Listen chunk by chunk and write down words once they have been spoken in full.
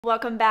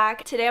Welcome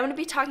back. Today I'm going to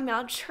be talking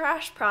about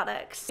trash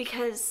products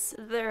because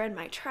they're in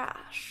my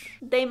trash.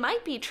 They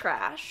might be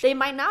trash, they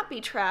might not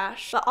be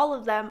trash, but all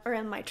of them are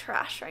in my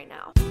trash right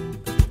now.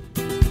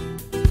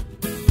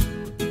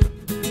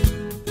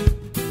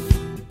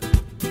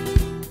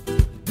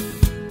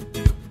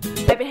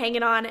 I've been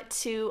hanging on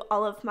to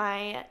all of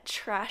my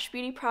trash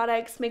beauty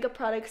products, makeup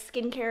products,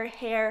 skincare,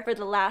 hair for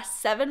the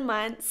last 7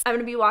 months. I'm going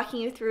to be walking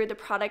you through the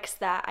products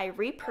that I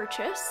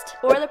repurchased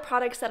or the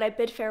products that I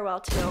bid farewell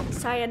to.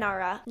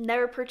 Sayonara,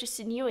 never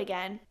purchasing you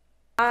again.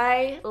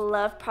 I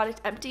love product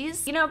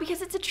empties, you know,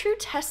 because it's a true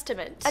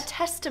testament, a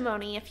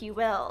testimony, if you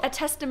will, a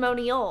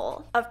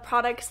testimonial of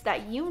products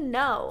that you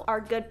know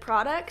are good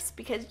products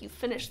because you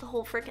finished the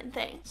whole freaking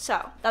thing.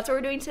 So that's what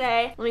we're doing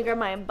today. Let me grab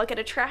my bucket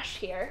of trash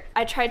here.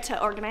 I tried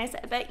to organize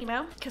it a bit, you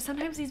know, because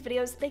sometimes these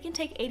videos, they can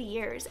take 80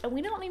 years and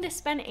we don't need to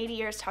spend 80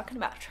 years talking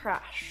about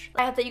trash.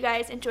 I hope that you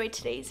guys enjoyed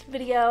today's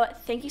video.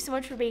 Thank you so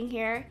much for being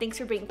here. Thanks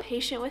for being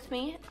patient with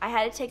me. I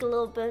had to take a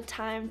little bit of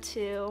time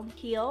to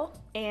heal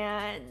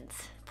and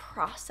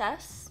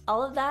process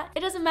all of that. It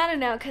doesn't matter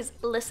now because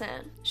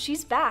listen,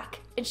 she's back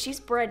and she's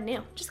brand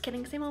new. Just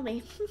kidding, same old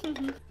me.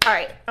 All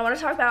right, I want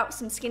to talk about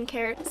some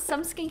skincare.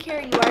 Some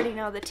skincare, you already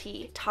know the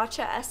tea.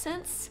 Tatcha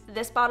Essence.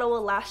 This bottle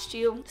will last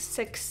you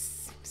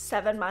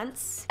 6-7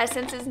 months.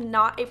 Essence is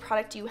not a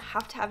product you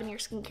have to have in your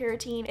skincare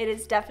routine. It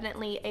is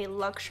definitely a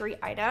luxury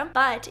item,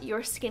 but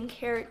your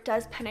skincare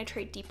does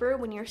penetrate deeper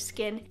when your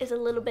skin is a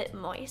little bit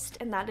moist,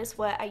 and that is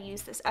what I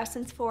use this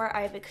essence for.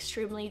 I have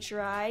extremely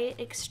dry,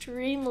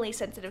 extremely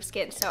sensitive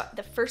skin, so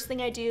the first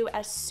thing I do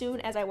as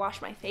soon as I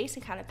wash my face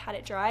and kind of pat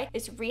it dry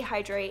is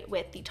rehydrate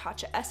with the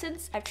Tatcha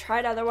Essence. I've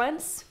tried other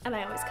ones, and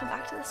I always come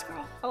back to this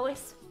girl,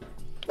 always.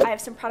 I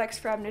have some products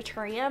from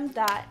Naturium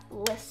that,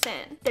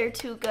 listen, they're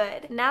too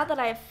good. Now that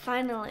I've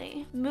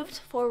finally moved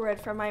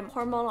forward from my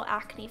hormonal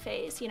acne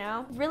phase, you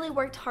know, really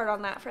worked hard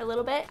on that for a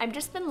little bit, I've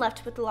just been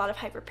left with a lot of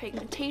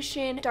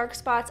hyperpigmentation, dark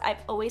spots. I've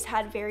always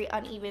had very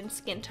uneven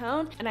skin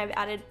tone, and I've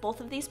added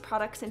both of these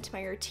products into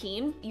my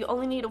routine. You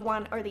only need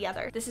one or the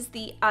other. This is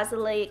the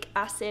azelaic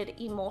acid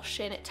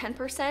emulsion at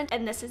 10%,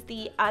 and this is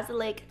the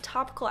azelaic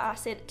topical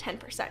acid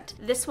 10%.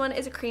 This one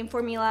is a cream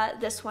formula.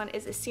 This one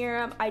is a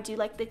serum. I do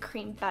like the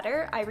cream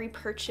better. I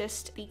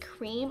repurchased the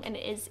cream and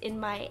it is in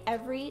my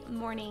every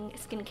morning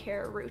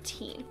skincare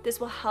routine. This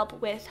will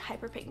help with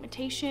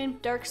hyperpigmentation,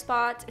 dark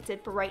spots. It's a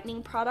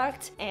brightening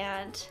product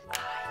and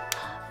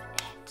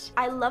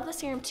I love the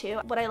serum too.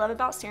 What I love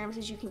about serums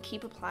is you can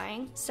keep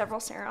applying several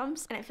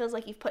serums and it feels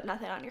like you've put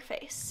nothing on your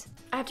face.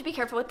 I have to be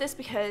careful with this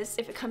because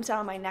if it comes down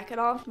on my neck at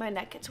all, my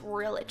neck gets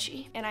real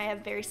itchy and I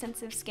have very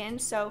sensitive skin.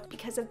 So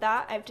because of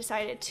that, I've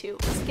decided to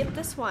skip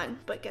this one,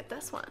 but get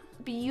this one.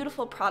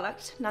 Beautiful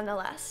product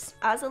nonetheless.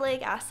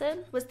 Azelaic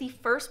acid was the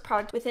first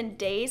product. Within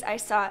days, I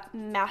saw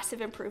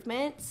massive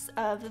improvements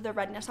of the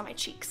redness on my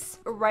cheeks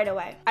right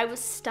away. I was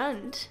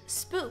stunned,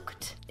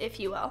 spooked,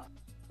 if you will.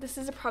 This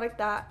is a product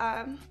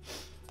that,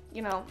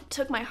 you know,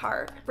 took my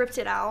heart, ripped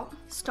it out,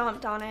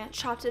 stomped on it,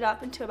 chopped it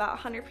up into about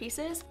 100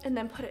 pieces, and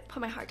then put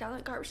my heart down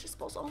the garbage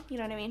disposal. You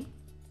know what I mean?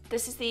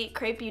 This is the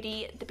Krave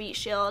Beauty, the Beet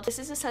Shield. This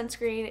is a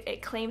sunscreen.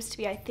 It claims to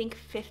be, I think,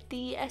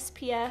 50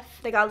 SPF.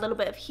 They got a little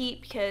bit of heat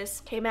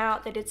because it came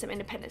out, they did some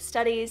independent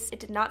studies.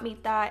 It did not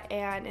meet that,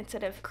 and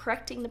instead of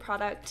correcting the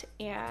product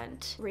and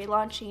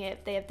relaunching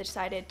it, they have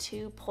decided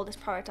to pull this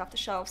product off the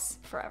shelves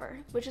forever,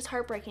 which is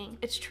heartbreaking.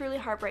 It's truly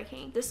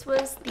heartbreaking. This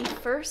was the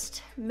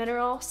first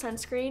mineral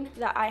sunscreen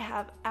that I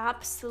have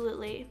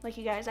absolutely, like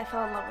you guys, I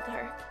fell in love with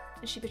her.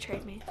 And she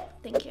betrayed me.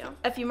 Thank you.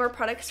 A few more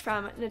products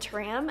from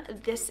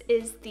Naturium. This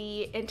is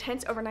the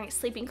Intense Overnight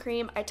Sleeping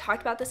Cream. I talked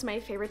about this in my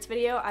favorites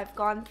video. I've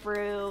gone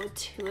through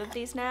 2 of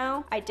these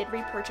now. I did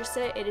repurchase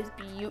it. It is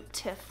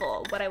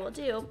beautiful. What I will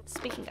do,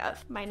 speaking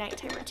of my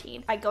nighttime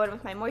routine, I go in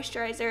with my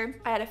moisturizer.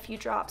 I add a few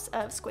drops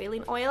of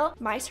squalene oil.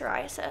 My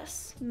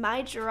psoriasis,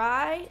 my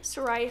dry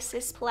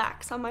psoriasis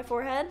plaques on my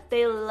forehead,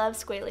 they love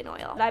squalene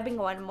oil. But I've been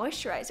going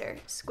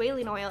moisturizer,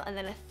 squalene oil, and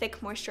then a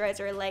thick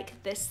moisturizer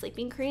like this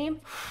sleeping cream.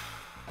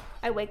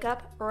 I wake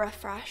up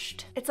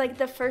refreshed. It's like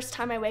the first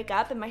time I wake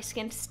up and my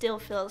skin still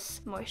feels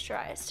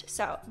moisturized.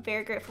 So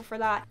very grateful for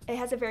that. It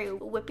has a very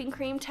whipping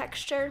cream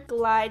texture,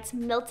 glides,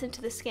 melts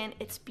into the skin.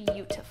 It's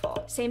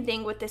beautiful. Same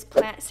thing with this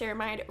Plant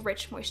Ceramide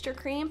Rich Moisture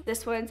Cream.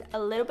 This one's a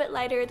little bit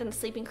lighter than the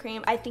sleeping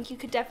cream. I think you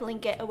could definitely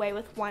get away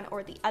with one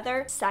or the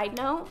other. Side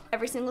note,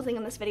 every single thing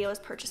in this video is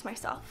purchased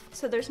myself.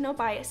 So there's no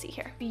bias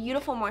here.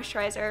 Beautiful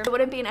moisturizer. It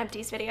wouldn't be an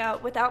empties video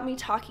without me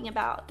talking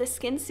about the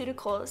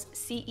SkinCeuticals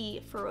CE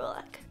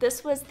Ferulic.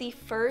 This was the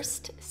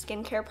first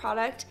skincare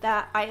product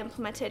that I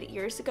implemented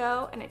years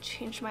ago and it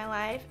changed my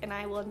life, and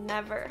I will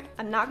never,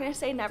 I'm not gonna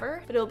say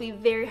never, but it'll be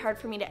very hard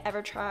for me to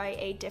ever try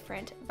a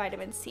different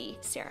vitamin C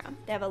serum.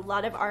 They have a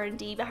lot of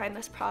R&D behind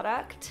this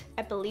product.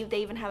 I believe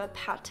they even have a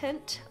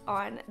patent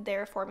on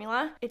their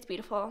formula. It's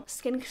beautiful.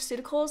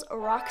 SkinCeuticals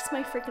rocks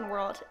my freaking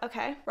world,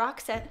 okay?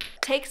 Rocks it.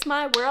 Takes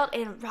my world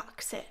and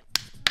rocks it.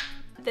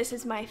 This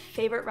is my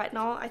favorite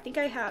retinol. I think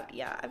I have,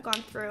 yeah, I've gone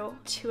through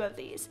 2 of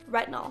these.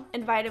 Retinol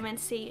and vitamin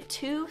C,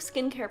 2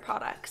 skincare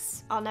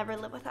products I'll never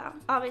live without.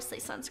 Obviously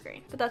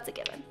sunscreen, but that's a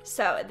given.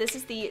 So this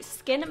is the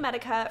Skin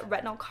Medica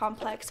Retinol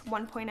Complex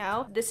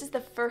 1.0. This is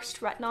the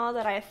first retinol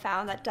that I have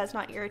found that does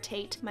not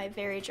irritate my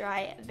very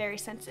dry, very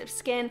sensitive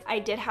skin. I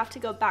did have to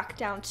go back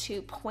down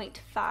to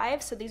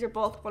 0.5, so these are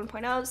both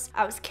 1.0s.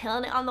 I was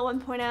killing it on the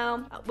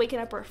 1.0, waking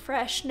up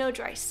refreshed, no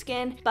dry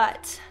skin,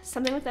 but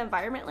something with the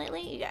environment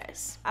lately, you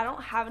guys, I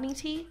don't have any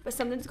tea, but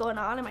something's going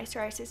on and my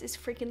psoriasis is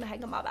freaking the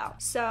heck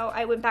out. So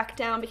I went back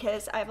down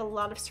because I have a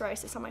lot of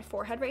psoriasis on my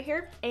forehead right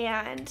here,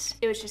 and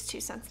it was just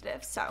too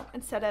sensitive. So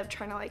instead of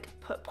trying to like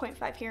put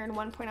 0.5 here and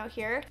 1.0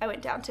 here, I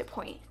went down to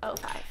 0.05.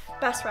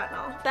 Best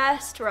retinol.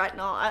 Best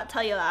retinol, I'll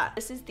tell you that.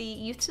 This is the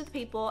Youth to the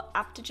People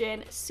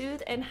Aptogen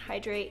Soothe and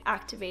Hydrate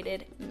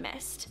Activated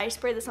Mist. I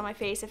spray this on my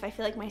face if I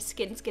feel like my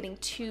skin's getting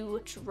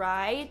too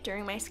dry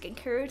during my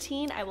skincare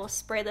routine. I will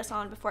spray this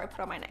on before I put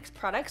on my next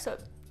product, so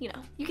you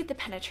know, you get the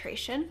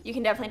penetration. You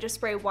can definitely just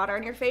spray water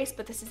on your face,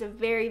 but this is a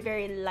very,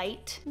 very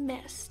light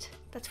mist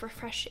that's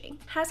refreshing.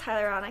 Has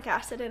hyaluronic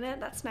acid in it,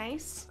 that's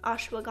nice.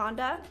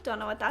 Ashwagandha, don't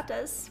know what that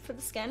does for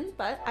the skin,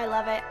 but I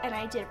love it and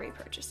I did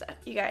repurchase it.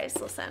 You guys,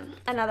 listen,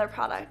 another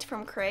product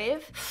from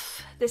Krave.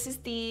 This is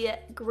the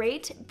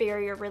Great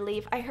Barrier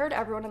Relief. I heard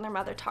everyone and their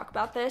mother talk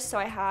about this, so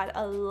I had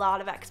a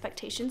lot of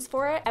expectations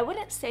for it. I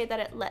wouldn't say that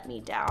it let me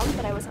down,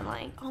 but I wasn't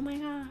like, oh my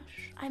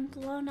gosh, I'm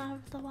blown out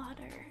of the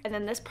water. And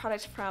then this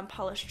product from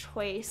Paula's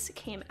Choice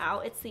came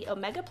out. It's the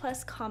Omega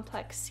Plus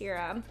Complex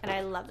Serum, and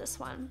I love this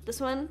one. This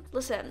one,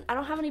 listen, I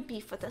don't have any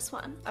beef with this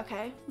one,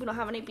 okay? We don't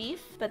have any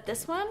beef, but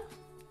this one,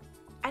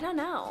 I don't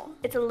know.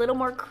 It's a little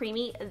more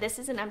creamy. This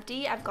is an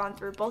empty. I've gone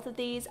through both of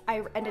these.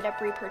 I ended up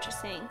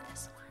repurchasing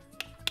this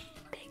one.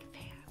 Big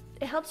fan.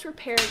 It helps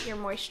repair your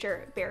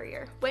moisture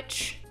barrier,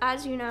 which,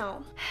 as you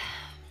know,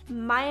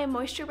 my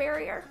moisture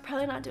barrier,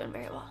 probably not doing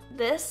very well.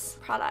 This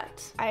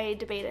product, I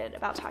debated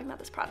about talking about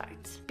this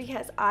product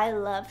because I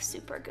love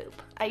Supergoop.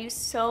 I use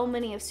so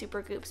many of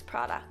Supergoop's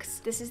products.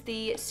 This is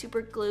the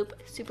Supergoop?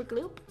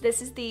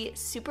 This is the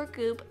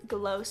Supergoop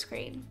Glow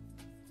Screen.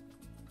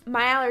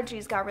 My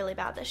allergies got really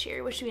bad this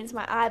year, which means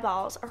my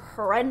eyeballs are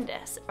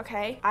horrendous,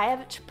 okay? I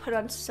have put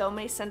on so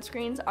many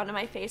sunscreens onto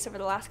my face over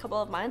the last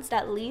couple of months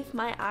that leave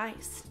my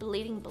eyes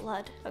bleeding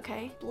blood,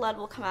 okay? Blood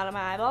will come out of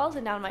my eyeballs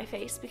and down my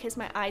face because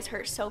my eyes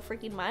hurt so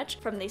freaking much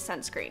from these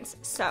sunscreens.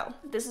 So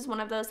this is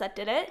one of those that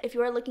did it. If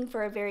you are looking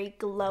for a very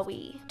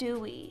glowy,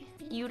 dewy,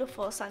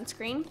 beautiful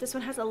sunscreen, this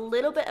one has a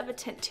little bit of a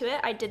tint to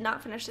it. I did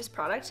not finish this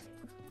product.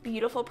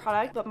 Beautiful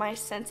product, but my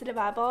sensitive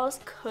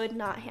eyeballs could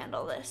not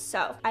handle this.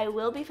 So I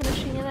will be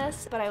finishing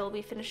this, but I will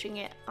be finishing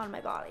it on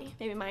my body.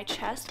 Maybe my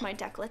chest, my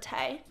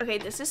décolleté. Okay,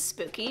 this is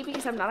spooky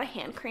because I'm not a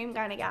hand cream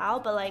kind of gal,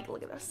 but like,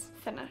 look at this,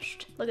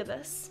 finished. Look at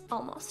this,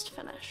 almost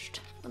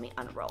finished. Let me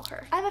unroll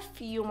her. I have a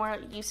few more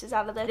uses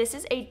out of this. This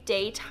is a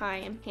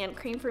daytime hand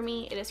cream for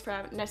me. It is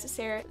from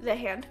Necessaire, the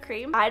hand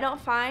cream. I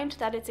don't find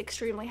that it's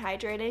extremely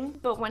hydrating,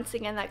 but once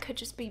again, that could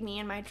just be me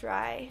and my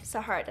dry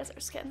Sahara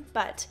Desert skin.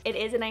 But it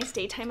is a nice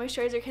daytime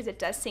moisturizer because it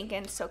does sink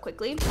in so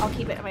quickly. I'll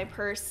keep it in my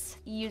purse,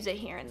 use it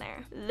here and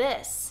there.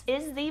 This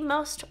is the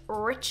most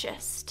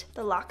richest,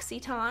 the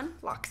L'Occitane.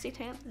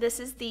 This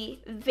is the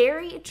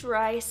very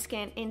dry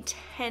skin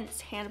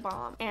intense hand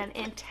balm, and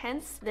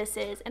intense this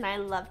is, and I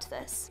loved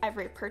this. I've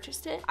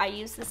repurchased it. I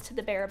use this to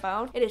the bare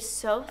bone. It is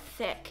so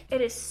thick.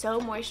 It is so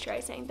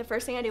moisturizing. The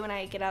first thing I do when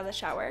I get out of the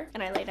shower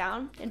and I lay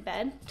down in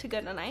bed to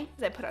good night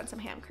is I put on some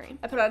hand cream.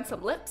 I put on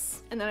some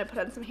lips and then I put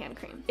on some hand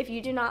cream. If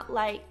you do not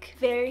like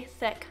very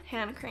thick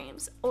hand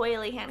creams,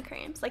 oily hand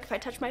creams, like if I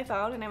touch my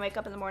phone and I wake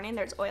up in the morning,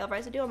 there's oil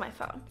residue on my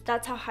phone.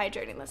 That's how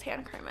hydrating this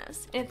hand cream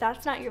is. And if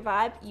that's not your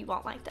vibe, you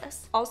won't like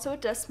this. Also,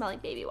 it does smell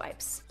like baby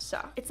wipes.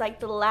 So it's like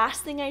the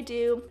last thing I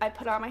do, I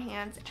put on my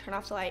hands, turn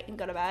off the light and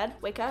go to bed,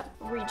 wake up,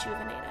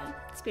 rejuvenated.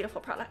 It's a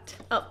beautiful product.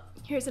 Oh,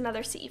 here's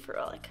another CE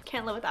Ferulic.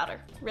 Can't live without her.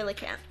 Really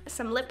can't.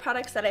 Some lip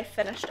products that I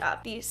finished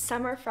up. The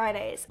Summer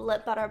Fridays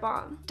Lip Butter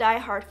Balm. Die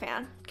hard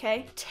fan,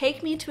 okay?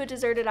 Take me to a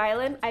deserted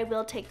island, I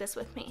will take this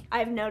with me.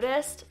 I've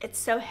noticed it's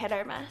so hit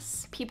or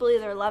miss. People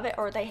either love it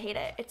or they hate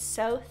it. It's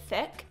so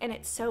thick and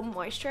it's so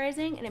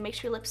moisturizing and it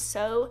makes your lips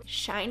so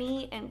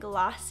shiny and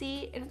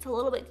glossy and it's a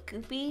little bit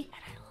goopy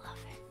and I love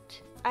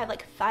it. I have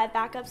like 5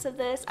 backups of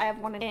this. I have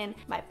one in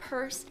my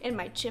purse, in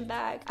my gym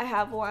bag. I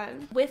have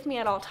one with me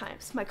at all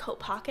times. My coat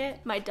pocket,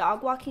 my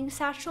dog walking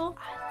satchel.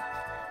 I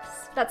love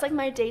this. That's like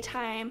my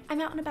daytime.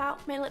 I'm out and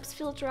about. My lips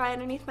feel dry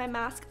underneath my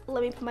mask.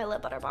 Let me put my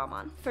lip butter balm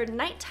on. For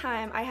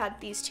nighttime, I had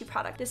these 2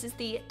 products. This is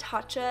the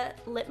Tatcha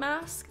lip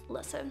mask.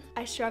 Listen,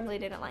 I strongly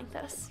didn't like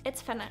this.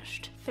 It's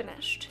finished.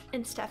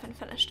 And Stefan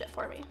finished it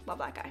for me. Love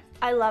that guy.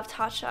 I love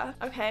Tatcha,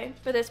 okay?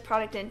 But this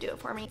product didn't do it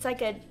for me. It's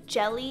like a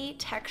jelly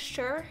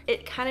texture.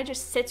 It kind of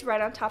just sits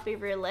right on top of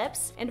your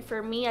lips. And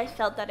for me, I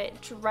felt that it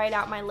dried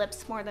out my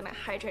lips more than it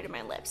hydrated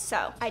my lips.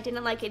 So I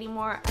didn't like it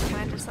anymore. I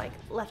kind of just like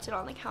left it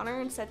on the counter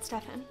and said,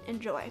 Stefan, enjoy.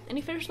 enjoy. And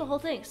he finished the whole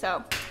thing,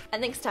 so I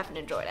think Stefan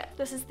enjoyed it.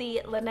 This is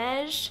the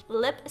Laneige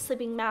Lip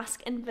Sleeping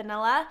Mask in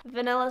Vanilla.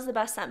 Vanilla is the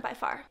best scent by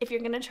far. If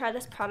you're gonna try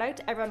this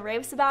product, everyone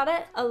raves about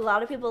it. A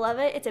lot of people love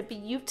it. It's a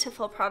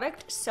beautiful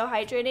product, so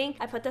hydrating.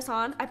 I put this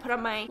on, I put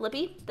on my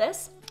lippy,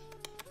 this,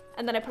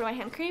 and then I put on my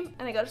hand cream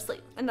and I go to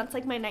sleep. And that's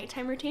like my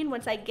nighttime routine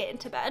once I get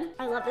into bed.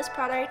 I love this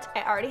product.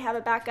 I already have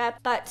a backup,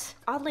 but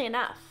oddly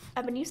enough,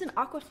 I've been using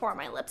Aquaphor on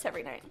my lips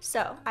every night.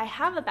 So I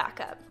have a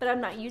backup, but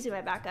I'm not using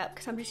my backup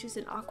because I'm just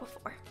using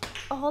Aquaphor.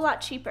 A whole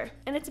lot cheaper,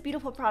 and it's a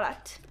beautiful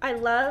product. I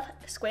love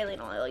squalene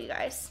oil, you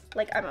guys.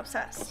 Like, I'm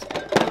obsessed.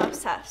 I'm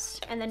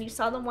obsessed. And then you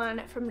saw the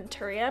one from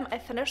Naturium. I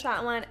finished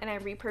that one and I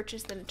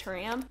repurchased the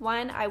Naturium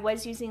one. I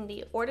was using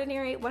the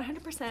ordinary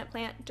 100%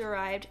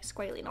 plant-derived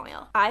squalene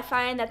oil. I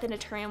find that the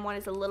Naturium one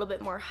is a little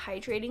bit more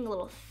hydrating, a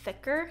little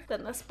thicker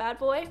than this bad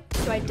boy.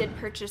 So I did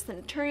purchase the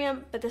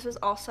Naturium, but this was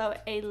also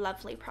a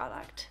lovely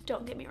product.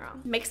 Don't get me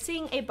wrong.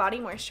 Mixing a body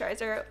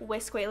moisturizer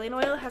with squalene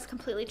oil has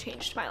completely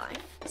changed my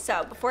life.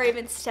 So before I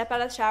even step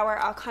out of the shower,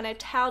 I'll kind of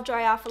towel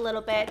dry off a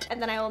little bit,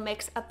 and then I will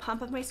mix a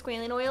pump of my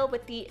squalene oil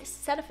with the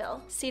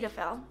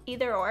Cetaphil,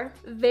 either or.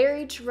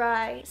 Very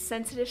dry,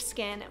 sensitive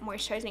skin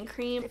moisturizing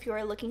cream if you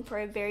are looking for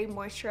a very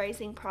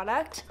moisturizing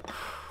product.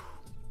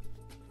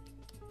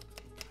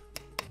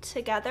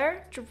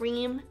 Together,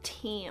 dream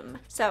team.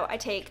 So I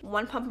take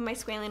 1 pump of my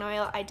squalene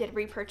oil. I did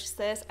repurchase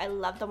this. I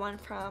love the one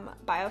from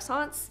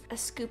Biossance. A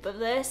scoop of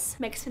this,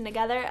 mix them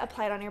together,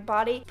 apply it on your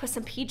body, put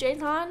some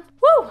PJs on.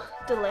 Woo!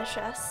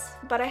 Delicious.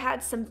 But I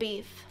had some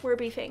beef. We're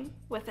beefing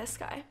with this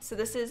guy. So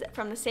this is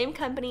from the same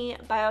company,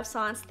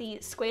 Biossance, the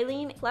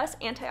Squalene Plus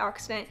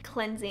Antioxidant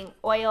Cleansing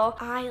Oil.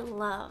 I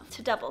love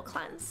to double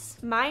cleanse.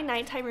 My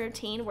nighttime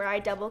routine where I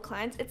double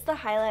cleanse, it's the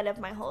highlight of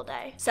my whole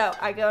day. So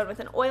I go in with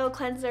an oil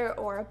cleanser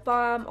or a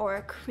balm or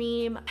a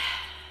cream.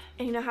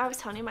 And you know how I was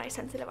telling you my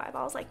sensitive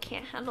eyeballs like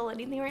can't handle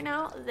anything right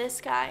now?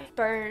 This guy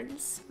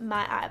burns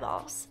my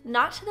eyeballs.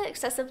 Not to the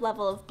excessive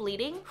level of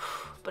bleeding,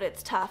 but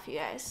it's tough, you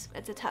guys.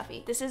 It's a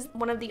toughie. This is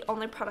one of the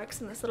only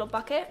products in this little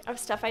bucket of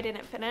stuff I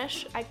didn't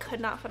finish. I could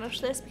not finish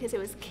this because it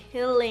was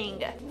killing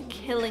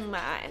my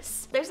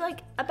eyes. There's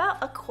like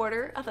about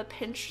 1/4 of a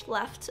pinch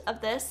left of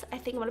this. I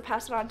think I'm gonna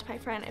pass it on to my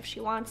friend if she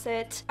wants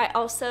it. I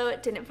also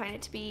didn't find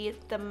it to be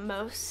the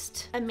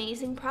most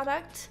amazing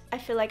product. I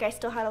feel like I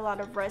still had a lot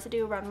of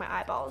residue around my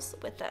eyeballs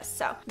with this.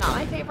 So not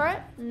my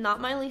favorite, not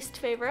my least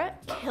favorite,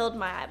 killed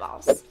my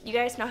eyeballs. You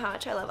guys know how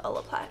much I love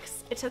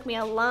Olaplex. It took me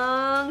a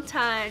long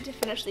time to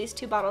finish these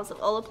 2 bottles of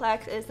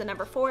Olaplex. It is the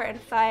number 4 and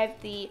 5,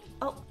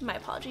 my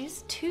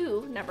apologies,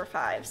 2 number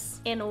 5s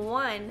and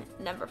 1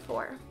 number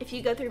 4. If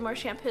you go through more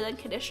shampoo than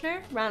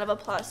conditioner, round of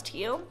applause to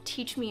you.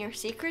 Teach me your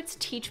secrets,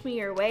 teach me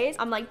your ways.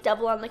 I'm like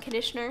double on the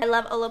conditioner. I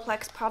love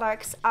Olaplex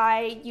products.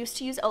 I used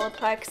to use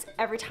Olaplex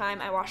every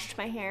time I washed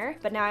my hair,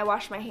 but now I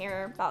wash my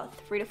hair about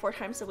 3 to 4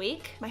 times a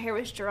week. My hair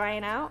was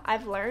drying out.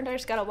 I've learned I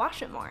just gotta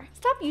wash it more.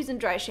 Stop using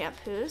dry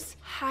shampoos.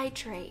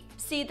 Hydrate.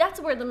 See, that's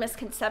where the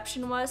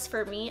misconception was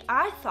for me.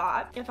 I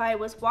thought if I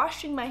was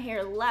washing my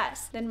hair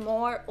less, then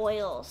more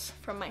oils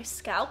from my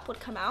scalp would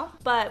come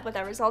out. But what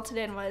that resulted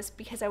in was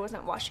because I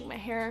wasn't washing my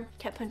hair,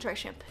 kept putting dry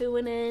shampoo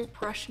in it,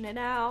 brushing it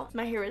out.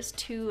 My hair was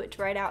too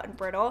dried out and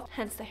brittle,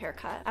 hence the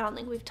haircut. I don't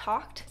think we've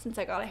talked since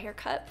I got a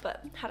haircut,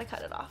 but how to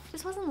cut it off.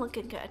 This wasn't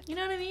looking good. You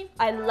know what I mean?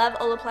 I love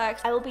Olaplex.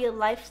 I will be a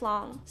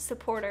lifelong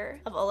supporter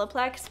of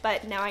Olaplex,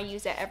 but now I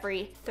use it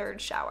every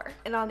 3rd shower.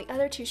 And on the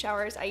other 2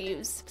 showers, I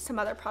use some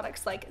other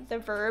products like the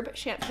Verb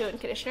shampoo and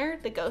conditioner,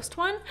 the Ghost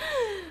one.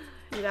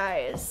 You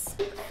guys,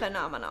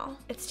 phenomenal.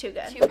 It's too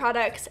good. 2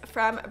 products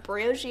from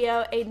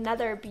Briogeo,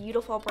 another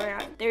beautiful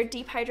brand. Their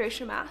deep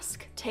hydration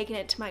mask, taking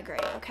it to my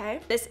grave, okay?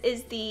 This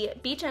is the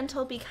Be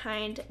Gentle, Be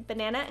Kind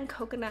Banana and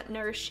Coconut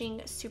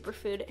Nourishing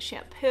Superfood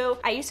Shampoo.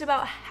 I used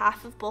about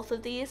half of both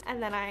of these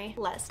and then I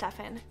let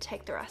Stefan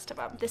take the rest of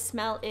them. The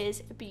smell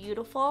is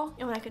beautiful.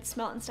 And when I could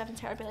smell it in Stefan's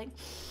hair, I'd be like,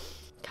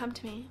 come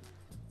to me.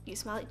 You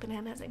smell like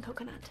bananas and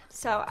coconut.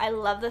 So I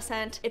love the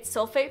scent. It's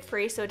sulfate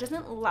free, so it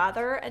doesn't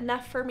lather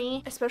enough for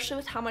me, especially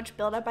with how much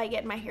buildup I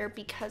get in my hair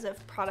because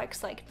of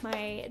products like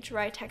my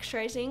dry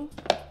texturizing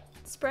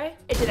spray.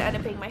 It did end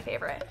up being my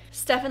favorite.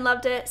 Stefan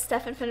loved it.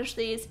 Stefan finished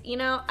these. You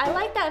know, I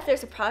like that if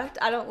there's a product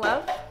I don't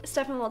love,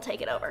 Stefan will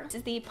take it over. This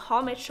is the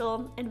Paul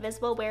Mitchell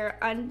Invisible Wear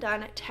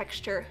Undone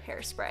Texture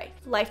Hairspray.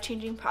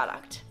 Life-changing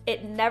product.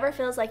 It never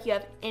feels like you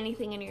have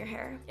anything in your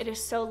hair. It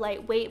is so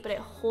lightweight, but it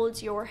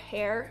holds your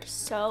hair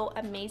so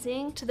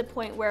amazing to the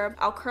point where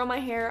I'll curl my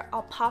hair,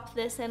 I'll pop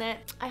this in it,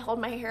 I hold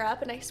my hair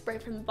up and I spray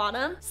from the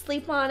bottom,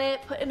 sleep on it,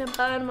 put in a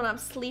bun when I'm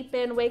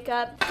sleeping, wake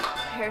up,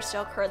 hair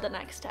still curled the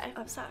next day.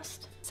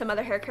 Obsessed. Some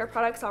other hair care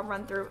products I'll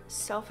run through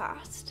so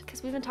fast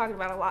because we've been talking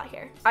about a lot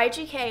here.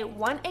 IGK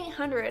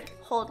 1-800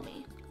 Hold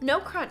Me. No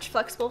crunch,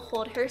 flexible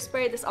hold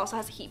hairspray. This also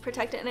has a heat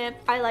protectant in it.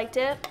 I liked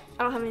it.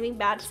 I don't have anything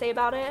bad to say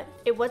about it.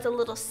 It was a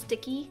little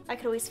sticky. I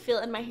could always feel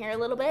it in my hair a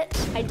little bit.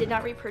 I did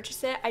not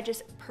repurchase it. I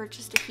just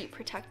purchased a heat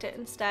protectant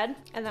instead.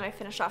 And then I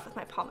finished off with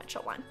my Paul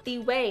Mitchell one. The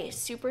Way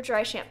Super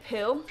Dry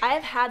Shampoo. I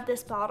have had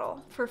this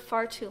bottle for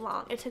far too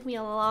long. It took me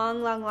a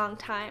long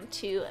time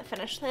to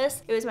finish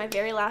this. It was my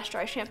very last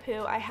dry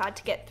shampoo I had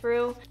to get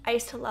through. I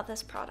used to love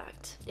this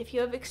product. If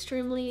you have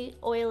extremely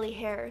oily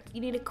hair,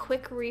 you need a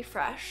quick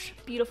refresh.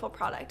 Beautiful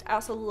product. I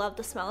also love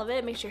the smell of it.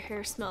 It makes your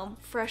hair smell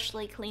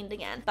freshly cleaned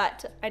again.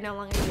 But I no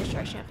longer use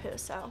dry shampoo,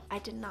 so I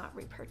did not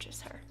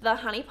repurchase her. The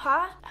Honey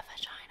Pot, a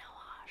vagina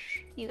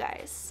wash. You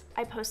guys,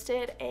 I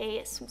posted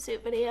a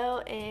swimsuit video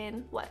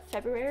in, what,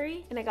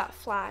 February? And I got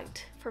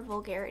flagged for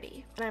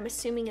vulgarity. And I'm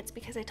assuming it's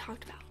because I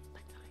talked about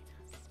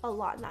a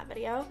lot in that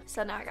video,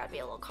 so now I gotta be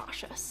a little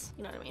cautious,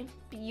 you know what I mean?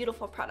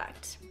 Beautiful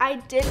product. I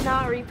did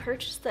not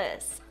repurchase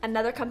this.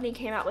 Another company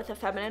came out with a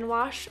feminine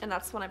wash, and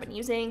that's the one I've been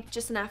using.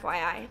 Just an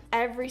FYI.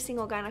 Every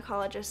single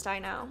gynecologist I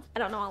know, I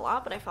don't know a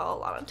lot, but I follow a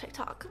lot on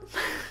TikTok.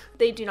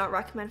 They do not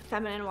recommend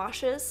feminine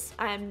washes.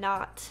 I am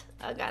not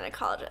a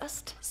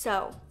gynecologist,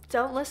 so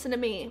don't listen to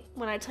me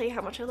when I tell you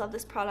how much I love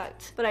this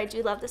product, but I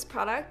do love this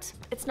product.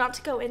 It's not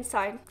to go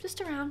inside, just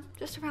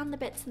around the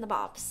bits and the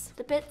bobs.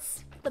 The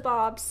bits, the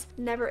bobs,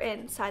 never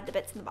inside the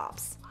bits and the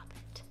bobs. Love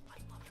it. I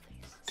love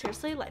these.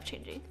 Seriously,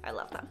 life-changing. I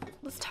love them.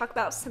 Let's talk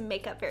about some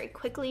makeup very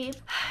quickly.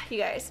 You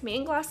guys, me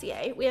and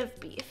Glossier, we have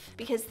beef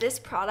because this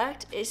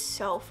product is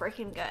so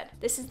freaking good.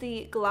 This is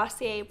the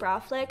Glossier Brow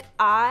Flick.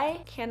 I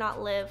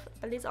cannot live.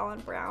 Are these all in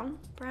brown?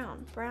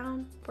 Brown.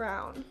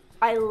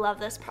 I love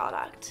this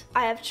product.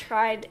 I have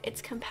tried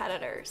its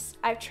competitors.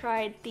 I've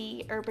tried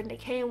the Urban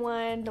Decay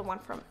one, the one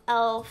from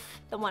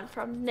e.l.f., the one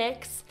from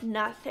NYX.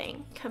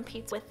 Nothing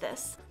competes with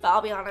this. But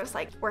I'll be honest,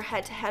 like, we're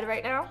head to head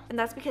right now, and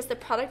that's because the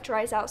product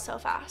dries out so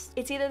fast.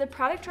 It's either the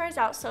product dries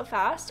out so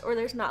fast or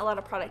there's not a lot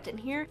of product in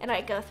here, and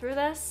I go through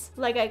this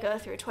like I go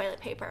through toilet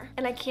paper,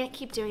 and I can't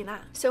keep doing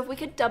that. So if we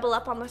could double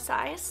up on the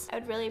size, I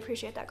would really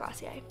appreciate that,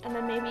 Glossier. And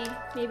then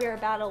maybe our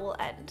battle will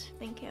end.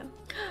 Thank you.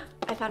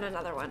 I found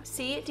another one.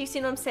 See, do you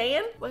see what I'm saying?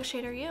 What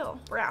shade are you?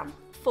 Brown.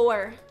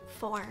 4.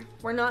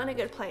 We're not in a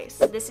good place.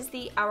 This is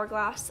the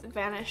Hourglass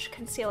Vanish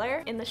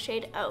Concealer in the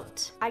shade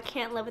Oat. I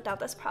can't live without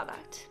this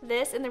product.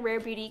 This and the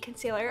Rare Beauty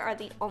Concealer are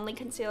the only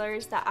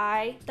concealers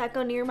that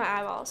go near my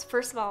eyeballs.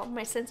 First of all,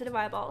 my sensitive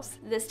eyeballs.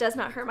 This does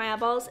not hurt my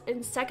eyeballs.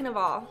 And second of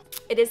all,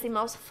 it is the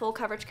most full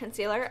coverage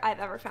concealer I've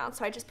ever found.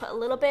 So I just put a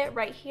little bit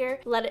right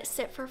here, let it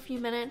sit for a few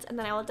minutes, and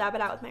then I will dab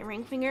it out with my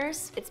ring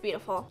fingers. It's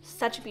beautiful.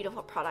 Such a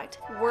beautiful product.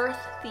 Worth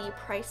the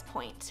price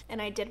point.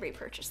 And I did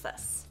repurchase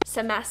this.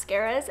 Some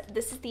mascaras.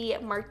 This is the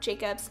Marc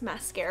Jacobs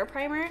Mascara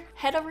Primer.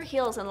 Head over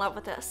heels in love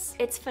with this.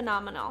 It's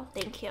phenomenal.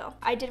 Thank you.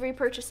 I did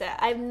repurchase it.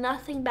 I have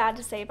nothing bad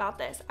to say about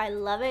this. I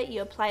love it.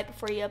 You apply it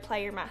before you apply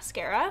your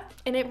mascara,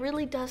 and it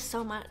really does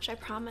so much, I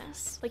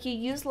promise. Like, you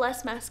use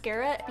less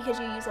mascara because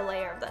you use a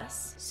layer of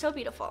this. So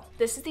beautiful.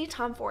 This is the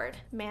Tom Ford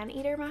Man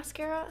Eater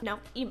Mascara. No,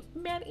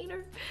 Man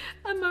Eater.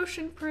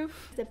 Emotion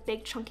Proof. It's a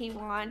big chunky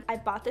wand. I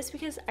bought this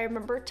because I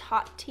remember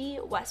Tati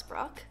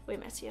Westbrook. We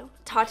miss you.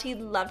 Tati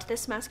loved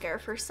this mascara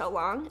for so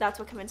long. That's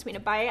what convinced me to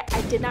buy it.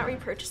 I did not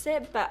repurchase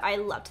it, but I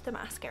loved the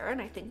mascara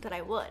and I think that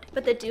I would.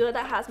 But the duo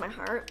that has my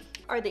heart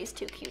are these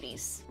two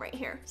cuties right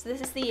here. So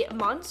this is the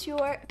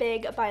Monsieur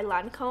Big by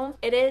Lancome.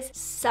 It is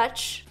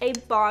such a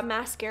bomb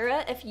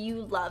mascara if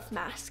you love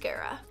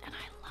mascara. And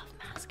I love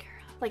mascara.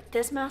 Like,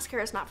 this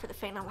mascara is not for the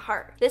faint of the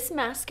heart. This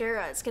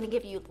mascara is gonna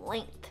give you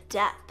length,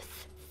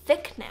 depth,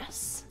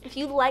 thickness. If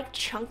you like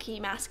chunky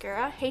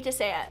mascara, hate to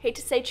say it, hate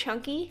to say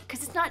chunky,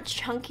 because it's not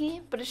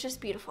chunky, but it's just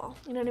beautiful.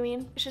 You know what I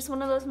mean? It's just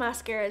one of those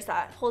mascaras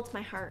that holds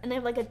my heart. And they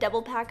have like a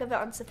double pack of it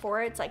on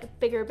Sephora. It's like a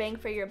bigger bang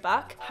for your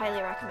buck.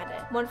 Highly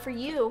recommended. One for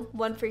you,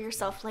 one for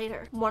yourself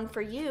later. One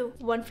for you,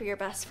 one for your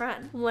best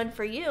friend. One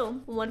for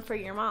you, one for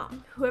your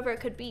mom. Whoever it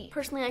could be.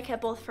 Personally, I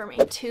kept both for me.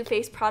 Too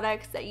Faced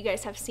products that you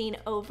guys have seen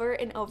over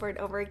and over and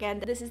over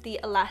again. This is the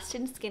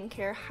Elastin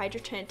Skincare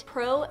Hydra Tint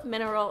Pro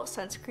Mineral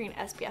Sunscreen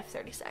SPF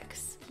 36.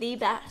 The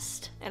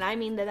best, and I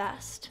mean the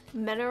best,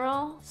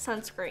 mineral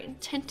sunscreen,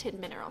 tinted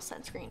mineral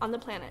sunscreen on the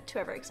planet to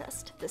ever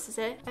exist. This is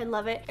it. I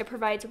love it. It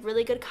provides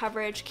really good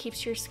coverage,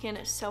 keeps your skin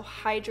so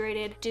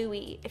hydrated,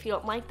 dewy. If you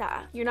don't like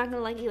that, you're not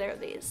gonna like either of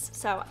these.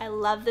 So I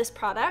love this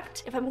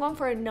product. If I'm going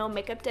for a no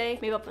makeup day,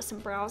 maybe I'll put some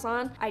brows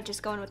on. I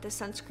just go in with this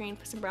sunscreen,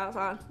 put some brows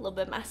on, a little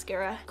bit of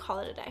mascara, call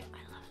it a day.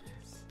 I love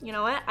this. You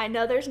know what? I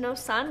know there's no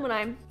sun when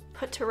I'm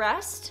put to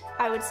rest.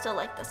 I would still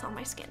like this on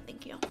my skin,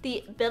 thank you.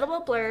 The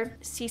Buildable Blur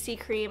CC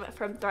Cream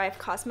from Thrive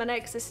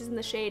Cosmetics. This is in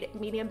the shade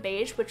Medium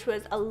Beige, which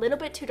was a little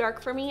bit too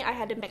dark for me. I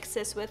had to mix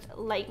this with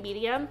light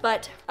medium,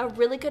 but a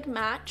really good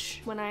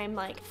match when I'm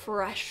like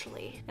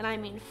freshly, and I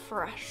mean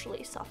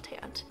freshly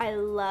self-tanned. I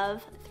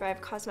love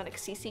Thrive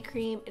Cosmetics CC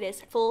Cream. It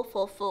is full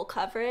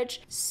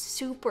coverage,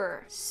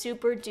 super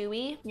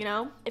dewy. You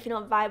know, if you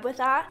don't vibe with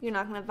that, you're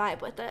not gonna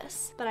vibe with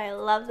this. But I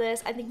love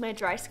this. I think my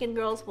dry skin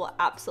girls will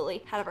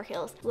absolutely head over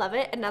heels Love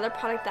it. Another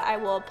product that I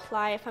will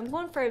apply if I'm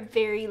going for a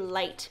very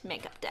light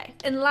makeup day.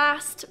 And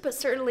last, but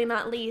certainly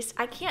not least,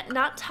 I can't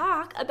not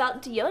talk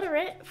about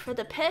deodorant for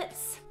the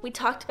pits. We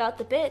talked about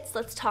the bits,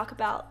 let's talk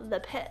about the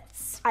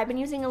pits. I've been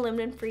using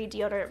aluminum-free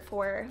deodorant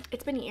for,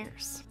 it's been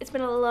years. It's been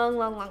a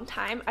long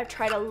time. I've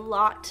tried a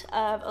lot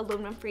of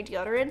aluminum-free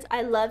deodorants.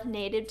 I love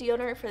native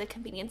deodorant for the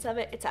convenience of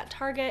it. It's at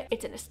Target,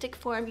 it's in a stick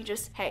form. You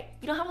just, hey,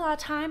 you don't have a lot of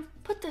time?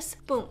 Put this,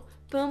 boom,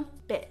 boom,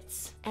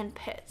 bits and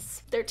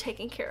pits. They're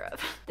taken care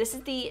of. This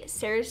is the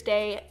Sarah's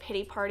Day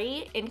Pitty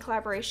Party in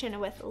collaboration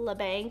with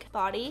LeBang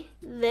Body.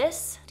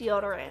 This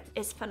deodorant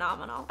is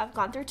phenomenal. I've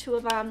gone through 2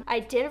 of them. I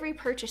did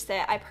repurchase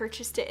it. I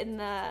purchased it in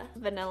the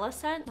vanilla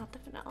scent, not the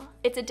vanilla.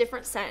 It's a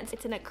different scent.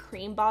 It's in a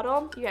cream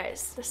bottle. You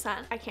guys, the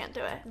scent, I can't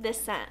do it. This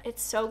scent,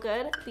 it's so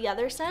good. The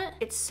other scent,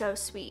 it's so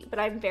sweet, but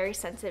I'm very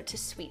sensitive to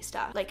sweet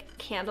stuff. Like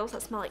candles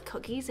that smell like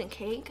cookies and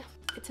cake.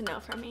 It's a no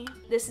from me.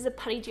 This is a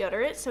putty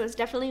deodorant, so it's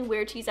definitely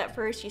weird to use at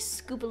first. You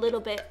scoop a little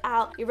bit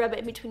out, you rub it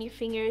in between your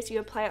fingers, you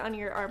apply it on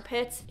your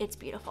armpits. It's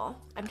beautiful.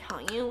 I'm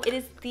telling you, it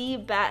is the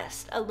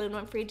best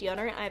aluminum-free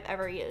deodorant I've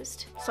ever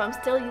used. So I'm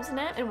still using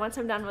it, and once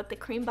I'm done with the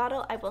cream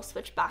bottle, I will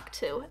switch back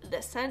to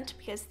this scent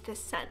because this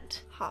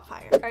scent, hot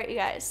fire. All right, you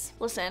guys,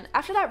 listen,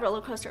 after that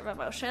roller coaster of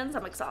emotions,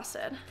 I'm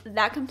exhausted.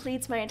 That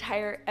completes my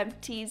entire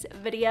empties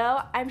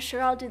video. I'm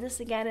sure I'll do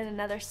this again in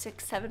another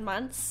 6-7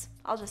 months.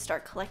 I'll just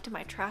start collecting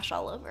my trash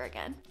all over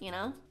again, you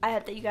know? I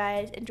hope that you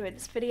guys enjoyed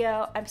this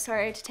video. I'm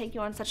sorry to take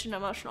you on such an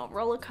emotional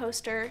roller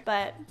coaster,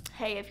 but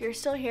hey, if you're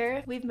still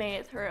here, we've made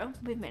it through.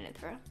 We've made it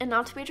through. And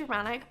not to be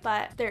dramatic,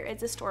 but there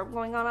is a storm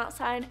going on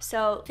outside,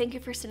 so thank you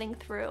for sitting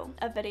through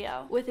a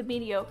video with a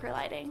mediocre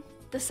lighting.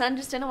 The sun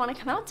just didn't want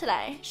to come out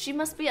today. She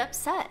must be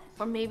upset.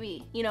 Or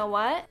maybe, you know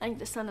what? I think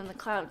the sun and the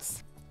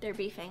clouds, they're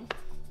beefing.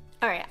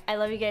 All right, I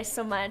love you guys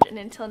so much, and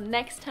until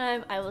next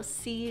time, I will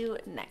see you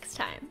next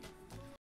time.